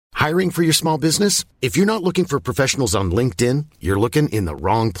Hiring for your small business? If you're not looking for professionals on LinkedIn, you're looking in the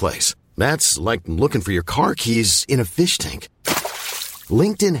wrong place. That's like looking for your car keys in a fish tank.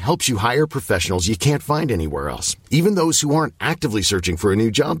 LinkedIn helps you hire professionals you can't find anywhere else, even those who aren't actively searching for a new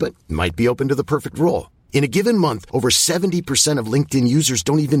job but might be open to the perfect role. In a given month, over 70% of LinkedIn users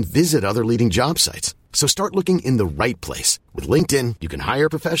don't even visit other leading job sites. So start looking in the right place. With LinkedIn, you can hire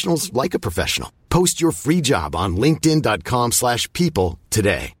professionals like a professional. Post your free job on linkedin.com/people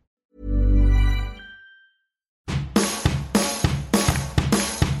today.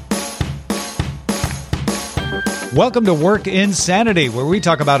 Welcome to Work Insanity, where we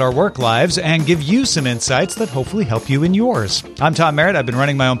talk about our work lives and give you some insights that hopefully help you in yours. I'm Tom Merritt. I've been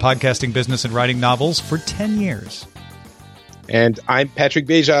running my own podcasting business and writing novels for 10 years. And I'm Patrick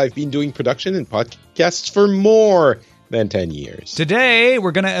Beja. I've been doing production and podcasts for more than 10 years. Today,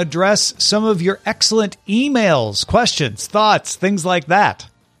 we're going to address some of your excellent emails, questions, thoughts, things like that.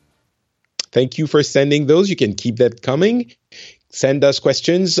 Thank you for sending those. You can keep that coming. Send us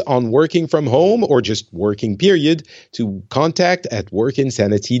questions on working from home or just working period to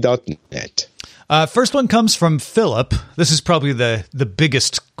contact@workinsanity.net. First one comes from Philip. This is probably the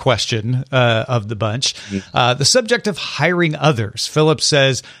biggest question of the bunch. The subject of hiring others. Philip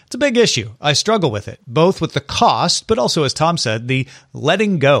says, it's a big issue. I struggle with it, both with the cost, but also, as Tom said, the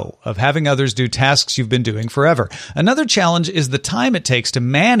letting go of having others do tasks you've been doing forever. Another challenge is the time it takes to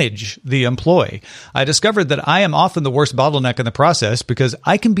manage the employee. I discovered that I am often the worst bottleneck in the process because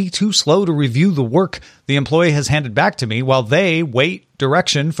I can be too slow to review the work the employee has handed back to me while they wait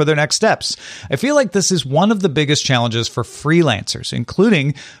direction for their next steps. I feel like this is one of the biggest challenges for freelancers,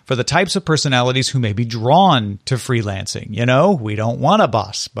 including for the types of personalities who may be drawn to freelancing. You know, we don't want a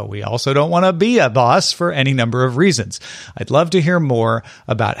boss, but we also don't want to be a boss for any number of reasons. I'd love to hear more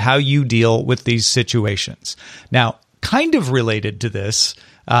about how you deal with these situations. Now, kind of related to this,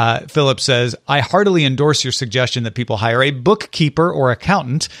 Philip says, I heartily endorse your suggestion that people hire a bookkeeper or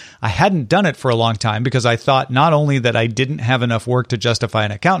accountant. I hadn't done it for a long time because I thought not only that I didn't have enough work to justify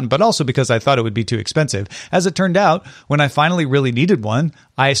an accountant, but also because I thought it would be too expensive. As it turned out, when I finally really needed one,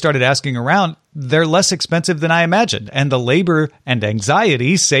 I started asking around. They're less expensive than I imagined. And the labor and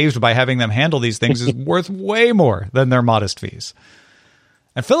anxiety saved by having them handle these things is worth way more than their modest fees.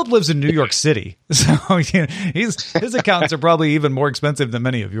 And Philip lives in New York City, so his accountants are probably even more expensive than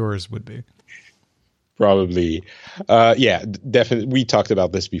many of yours would be. Probably. Yeah, definitely. We talked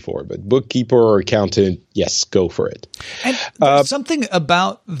about this before, but bookkeeper or accountant, yes, go for it. And there's something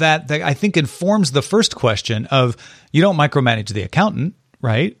about that I think informs the first question of you don't micromanage the accountant,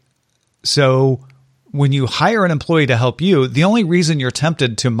 right? So when you hire an employee to help you, the only reason you're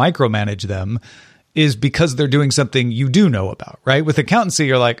tempted to micromanage them is because they're doing something you do know about, right? With accountancy,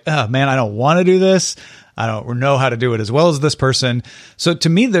 you're like, oh man, I don't want to do this. I don't know how to do it as well as this person. So to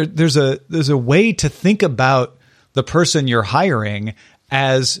me, there's a way to think about the person you're hiring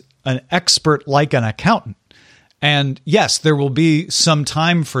as an expert like an accountant. And yes, there will be some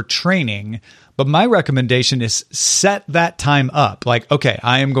time for training, but my recommendation is set that time up. Like, okay,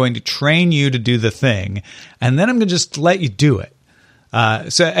 I am going to train you to do the thing, and then I'm going to just let you do it.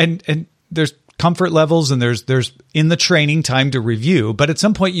 And there's comfort levels and there's in the training time to review, but at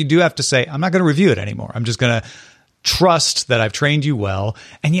some point you do have to say, I'm not going to review it anymore. I'm just going to trust that I've trained you well.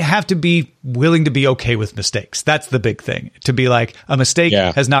 And you have to be willing to be okay with mistakes. That's the big thing. To be like, a mistake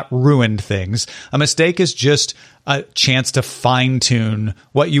has not ruined things. A mistake is just a chance to fine tune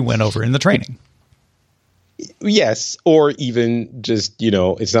what you went over in the training. Yes. Or even just,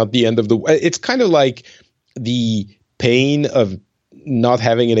 it's not the end of it's kind of like the pain of not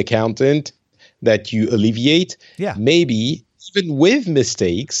having an accountant that you alleviate. Yeah. Maybe even with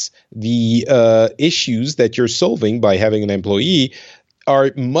mistakes, the issues that you're solving by having an employee are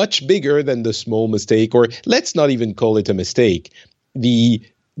much bigger than the small mistake, or let's not even call it a mistake. The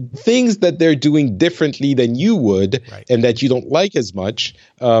things that they're doing differently than you would, right, and that you don't like as much,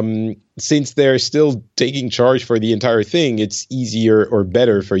 since they're still taking charge for the entire thing, it's easier or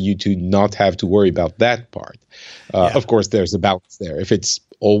better for you to not have to worry about that part. Of course, there's a balance there. If it's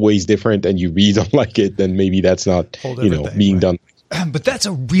always different and you really don't like it, then maybe that's not, being done. But that's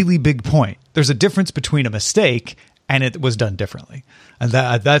a really big point. There's a difference between a mistake and it was done differently. And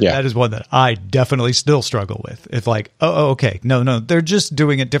that is one that I definitely still struggle with. If like, okay, no, they're just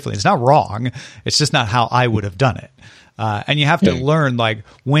doing it differently. It's not wrong. It's just not how I would have done it. And you have to learn, like,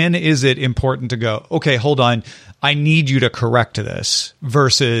 when is it important to go, okay, hold on, I need you to correct this,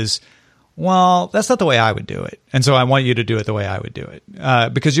 versus, well, that's not the way I would do it. And so I want you to do it the way I would do it.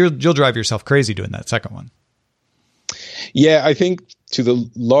 Because you'll drive yourself crazy doing that second one. Yeah, I think to the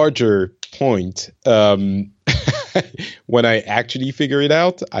larger point, when I actually figure it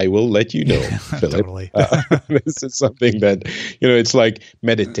out, I will let you know, Philip. Totally. This is something that, it's like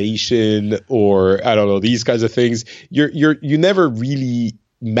meditation or I don't know, these kinds of things. You never really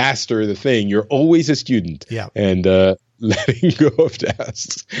master the thing. You're always a student. Yeah. And letting go of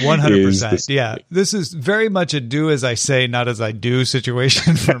tasks. 100%. Yeah. This is very much a do as I say, not as I do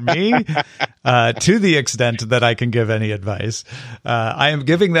situation for me, to the extent that I can give any advice. I am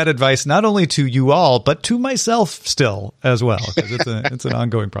giving that advice not only to you all, but to myself still as well, because it's an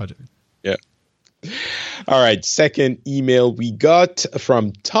ongoing project. Yeah. All right. Second email we got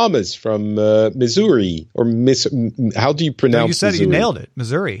from Thomas from Missouri, or how do you pronounce? No, you said Missouri? You nailed it.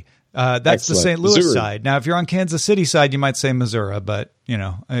 Missouri. That's Excellent. the St. Louis Missouri. side. Now, if you're on Kansas City side, you might say Missouri, but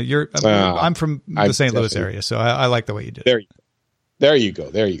I'm from the St. Louis area, so I like the way you did it. There you go.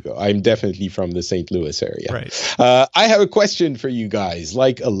 I'm definitely from the St. Louis area. Right. I have a question for you guys.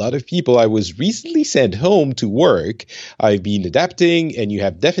 Like a lot of people, I was recently sent home to work. I've been adapting, and you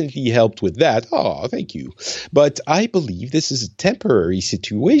have definitely helped with that. Oh, thank you. But I believe this is a temporary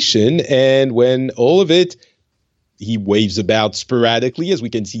situation, and when all of it, he waves about sporadically, as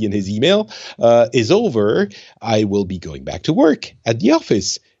we can see in his email, is over, I will be going back to work at the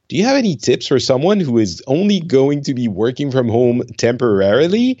office. Do you have any tips for someone who is only going to be working from home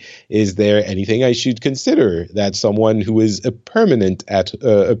temporarily? Is there anything I should consider that someone who is a permanent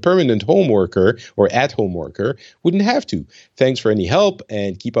home worker or at-home worker wouldn't have to? Thanks for any help,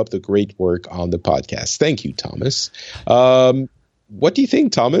 and keep up the great work on the podcast. Thank you, Thomas. What do you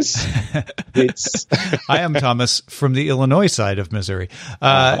think, Thomas? I am Thomas from the Illinois side of Missouri.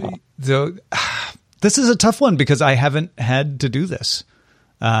 This is a tough one because I haven't had to do this.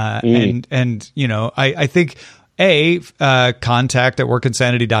 And I think contact at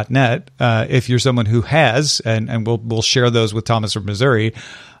workinsanity.net if you're someone who has, and we'll share those with Thomas from Missouri.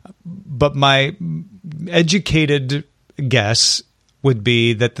 But my educated guess would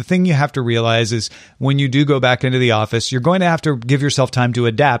be that the thing you have to realize is when you do go back into the office, you're going to have to give yourself time to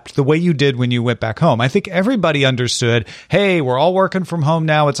adapt the way you did when you went back home. I think everybody understood, hey, we're all working from home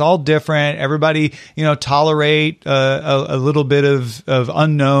now. It's all different. Everybody, tolerate a little bit of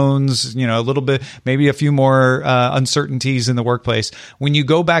unknowns, a little bit, maybe a few more uncertainties in the workplace. When you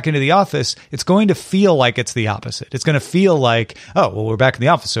go back into the office, it's going to feel like it's the opposite. It's going to feel like, oh, well, we're back in the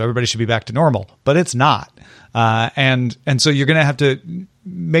office, so everybody should be back to normal. But it's not. And so you're going to have to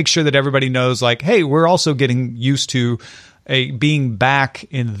make sure that everybody knows, like, hey, we're also getting used to being back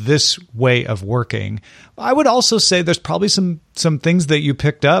in this way of working. I would also say there's probably some things that you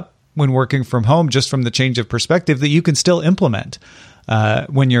picked up when working from home, just from the change of perspective, that you can still implement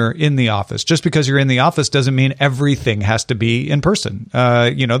when you're in the office. Just because you're in the office doesn't mean everything has to be in person.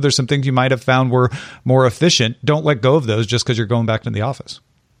 There's some things you might have found were more efficient. Don't let go of those just because you're going back to the office.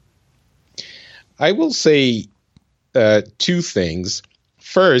 I will say two things.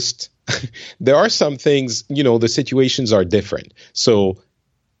 First, there are some things, the situations are different. So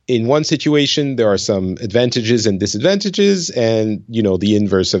in one situation, there are some advantages and disadvantages, and, the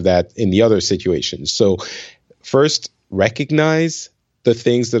inverse of that in the other situations. So first, recognize the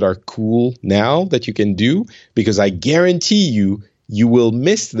things that are cool now that you can do, because I guarantee you will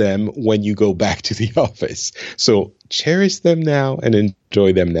miss them when you go back to the office. So cherish them now and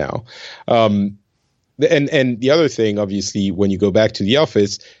enjoy them now. And the other thing, obviously, when you go back to the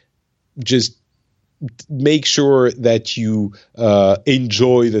office, just make sure that you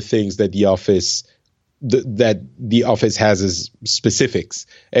enjoy the things that the office has as specifics.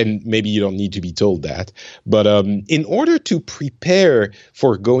 And maybe you don't need to be told that. But in order to prepare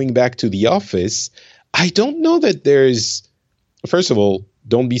for going back to the office, I don't know that there's, first of all,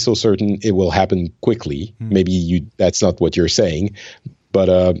 don't be so certain it will happen quickly. Maybe that's not what you're saying,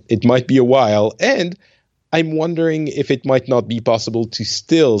 but it might be a while. And I'm wondering if it might not be possible to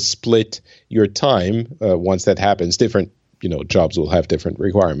still split your time once that happens. Different, jobs will have different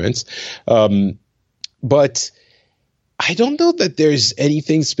requirements. But I don't know that there's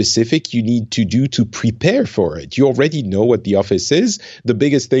anything specific you need to do to prepare for it. You already know what the office is. The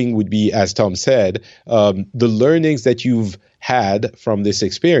biggest thing would be, as Tom said, the learnings that you've had from this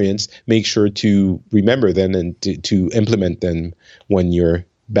experience, make sure to remember them and to implement them when you're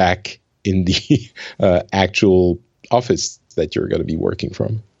back in the actual office that you're going to be working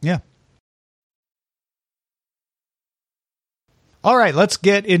from. Yeah. All right, let's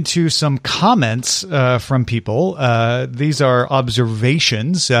get into some comments from people. These are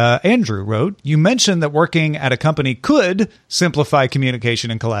observations. Andrew wrote, you mentioned that working at a company could simplify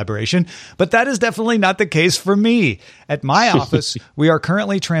communication and collaboration, but that is definitely not the case for me. At my office, we are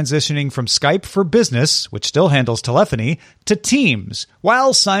currently transitioning from Skype for Business, which still handles telephony, to Teams,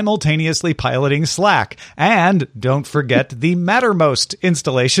 while simultaneously piloting Slack. And don't forget the Mattermost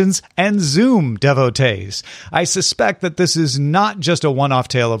installations and Zoom devotees. I suspect that this is not just a one-off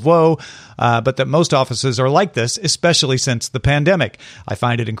tale of woe, but that most offices are like this, especially since the pandemic. I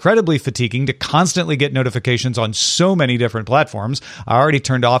find it incredibly fatiguing to constantly get notifications on so many different platforms. I already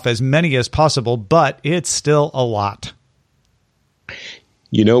turned off as many as possible, but it's still a lot.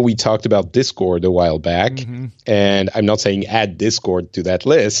 You know, we talked about Discord a while back, and I'm not saying add Discord to that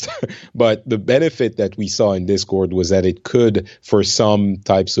list, but the benefit that we saw in Discord was that it could, for some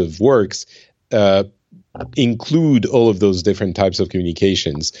types of works, include all of those different types of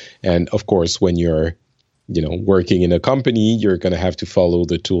communications. And of course, when you're, working in a company, you're going to have to follow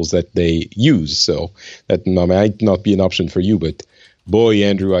the tools that they use. So that might not be an option for you, but boy,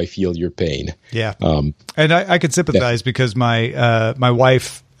 Andrew, I feel your pain. Yeah. And I could sympathize because my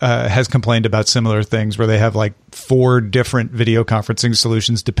wife has complained about similar things where they have like 4 different video conferencing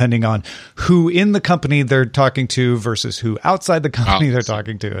solutions depending on who in the company they're talking to versus who outside the company they're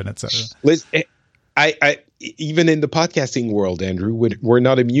talking to, and et cetera. Listen, I even in the podcasting world, Andrew, we're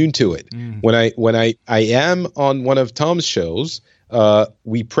not immune to it. When I am on one of Tom's shows,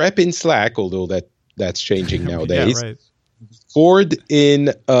 we prep in Slack, although that's changing nowadays. Yeah, right. Record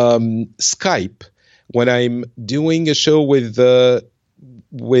in Skype when I'm doing a show with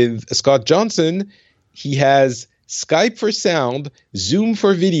Scott Johnson. He has Skype for sound, Zoom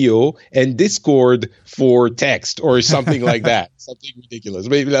for video, and Discord for text or something like that. Something ridiculous.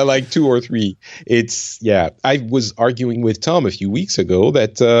 Maybe like 2 or 3. I was arguing with Tom a few weeks ago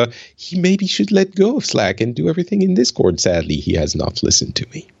that he maybe should let go of Slack and do everything in Discord. Sadly, he has not listened to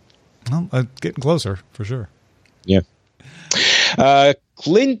me. Well, getting closer for sure. Yeah.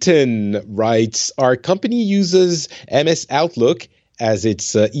 Clinton writes, our company uses MS Outlook as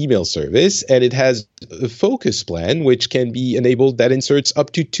its email service, and it has a focus plan, which can be enabled that inserts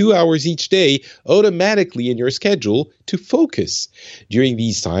up to 2 hours each day automatically in your schedule to focus. During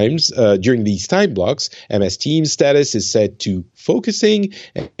these time blocks, MS Teams status is set to focusing,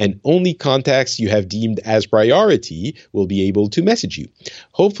 and only contacts you have deemed as priority will be able to message you.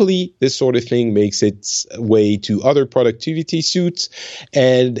 Hopefully, this sort of thing makes its way to other productivity suites,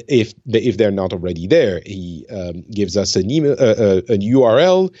 and if they're not already there, he gives us an email, a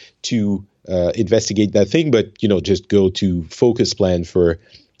URL to investigate that thing. But just go to Focus Plan for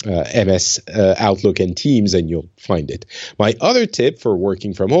MS Outlook and Teams, and you'll find it. My other tip for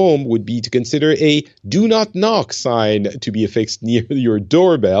working from home would be to consider a do not knock sign to be affixed near your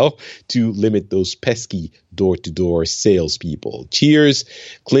doorbell to limit those pesky door-to-door salespeople. Cheers,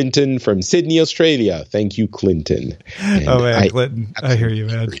 Clinton from Sydney, Australia. Thank you, Clinton. And Clinton, I hear you,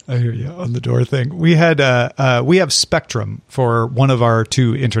 man. I hear you on the door thing. We have Spectrum for one of our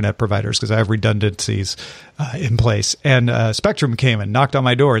 2 internet providers because I have redundancies in place. And Spectrum came and knocked on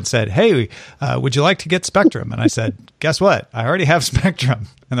my door and said, hey, would you like to get Spectrum? And I said, guess what? I already have Spectrum.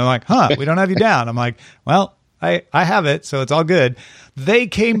 And they're like, we don't have you down. I'm like, well, I have it, so it's all good. They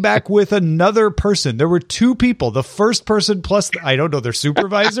came back with another person. There were 2 people. The first person plus, I don't know, their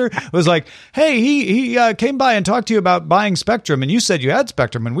supervisor was like, hey, he came by and talked to you about buying Spectrum, and you said you had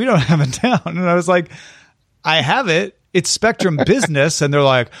Spectrum, and we don't have it down. And I was like, I have it. It's Spectrum Business. And they're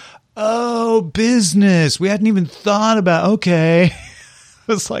like, oh, business. We hadn't even thought about, okay.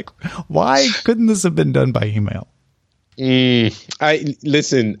 I was like, why couldn't this have been done by email? I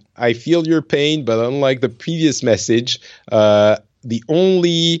feel your pain, but unlike the previous message, the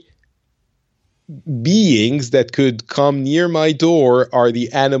only beings that could come near my door are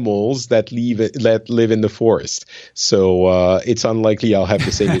the animals that live in the forest. So it's unlikely I'll have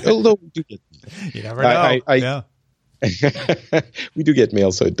the same. Although we do get, you never know. Yeah. We do get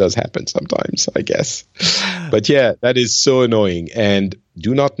mail, so it does happen sometimes, I guess. But yeah, that is so annoying. And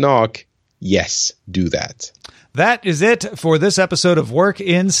do not knock. Yes, do that. That is it for this episode of Work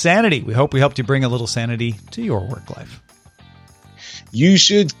Insanity. We hope we helped you bring a little sanity to your work life. You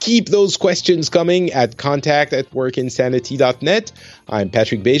should keep those questions coming at contact@workinsanity.net. I'm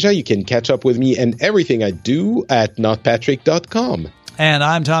Patrick Beja. You can catch up with me and everything I do at notpatrick.com. And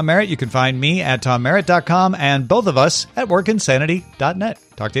I'm Tom Merritt. You can find me at tommerritt.com and both of us at workinsanity.net.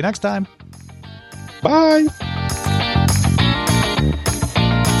 Talk to you next time. Bye.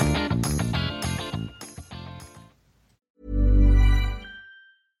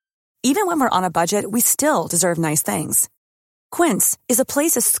 Even when we're on a budget, we still deserve nice things. Quince is a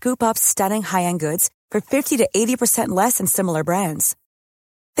place to scoop up stunning high-end goods for 50 to 80% less than similar brands.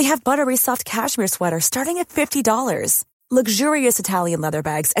 They have buttery soft cashmere sweaters starting at $50, luxurious Italian leather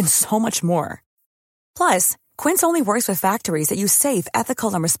bags, and so much more. Plus, Quince only works with factories that use safe,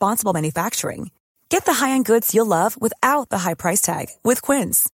 ethical, and responsible manufacturing. Get the high-end goods you'll love without the high price tag with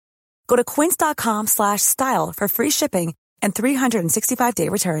Quince. Go to quince.com/style for free shipping and 365-day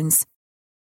returns.